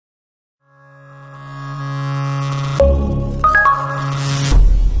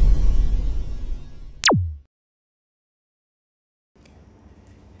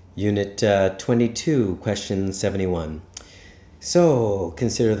Unit 22, question 71. So,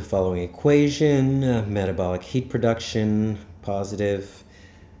 consider the following equation: metabolic heat production, positive,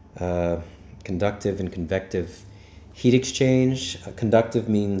 conductive and convective heat exchange. Conductive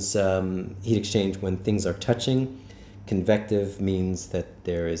means heat exchange when things are touching. Convective means that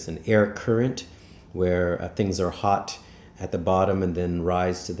there is an air current where things are hot at the bottom and then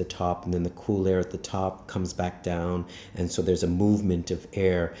rise to the top, and then the cool air at the top comes back down, and so there's a movement of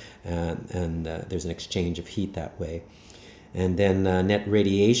air and there's an exchange of heat that way. And then net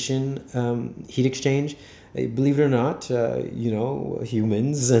radiation heat exchange. Believe it or not,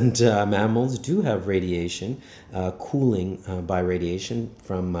 humans and mammals do have radiation, cooling by radiation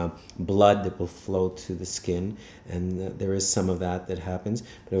from blood that will flow to the skin, and there is some of that happens.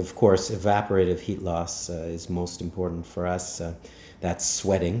 But of course, evaporative heat loss is most important for us. That's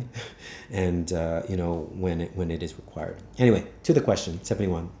sweating, and when it is required. Anyway, to the question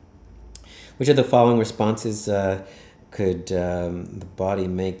 71. Which of the following responses could the body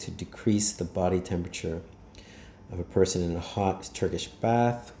make to decrease the body temperature of a person in a hot Turkish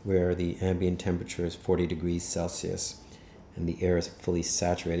bath where the ambient temperature is 40 degrees Celsius and the air is fully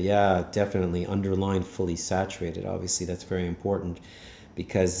saturated? Yeah, definitely underline fully saturated. Obviously, that's very important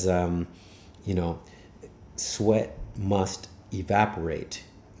because, sweat must evaporate.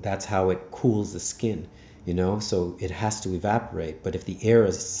 That's how it cools the skin, so it has to evaporate. But if the air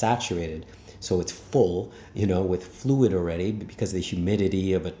is saturated, so it's full, with fluid already because of the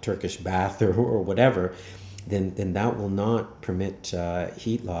humidity of a Turkish bath or whatever, then that will not permit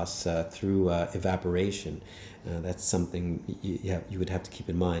heat loss through evaporation. That's something you would have to keep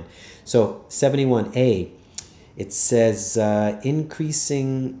in mind. So 71A, it says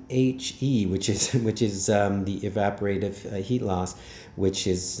increasing HE, which is the evaporative heat loss, which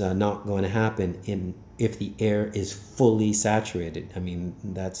is not going to happen if the air is fully saturated. I mean,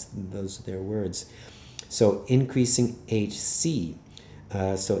 those are their words. So increasing HC.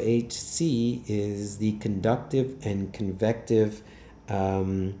 So HC is the conductive and convective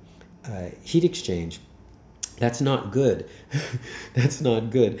heat exchange. That's not good. That's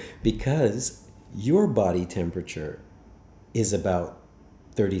not good because your body temperature is about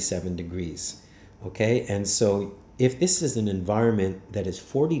 37 degrees. Okay? And so if this is an environment that is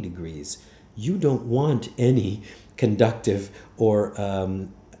 40 degrees, you don't want any conductive or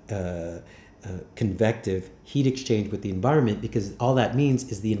convective heat exchange with the environment, because all that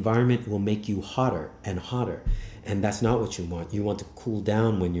means is the environment will make you hotter and hotter, and that's not what you want. You want to cool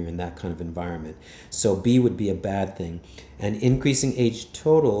down when you're in that kind of environment. So B would be a bad thing. And increasing H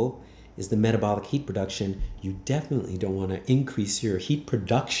total is the metabolic heat production. You definitely don't want to increase your heat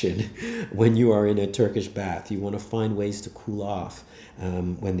production when you are in a Turkish bath. You want to find ways to cool off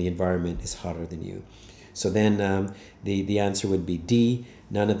when the environment is hotter than you. So then the answer would be D,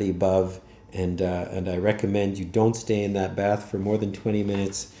 none of the above. And I recommend you don't stay in that bath for more than 20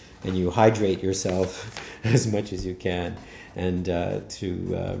 minutes, and you hydrate yourself as much as you can, and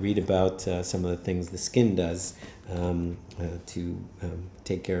to read about some of the things the skin does to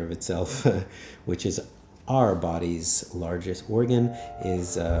take care of itself, which is our body's largest organ,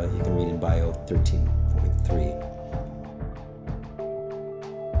 is you can read in Bio 13.3.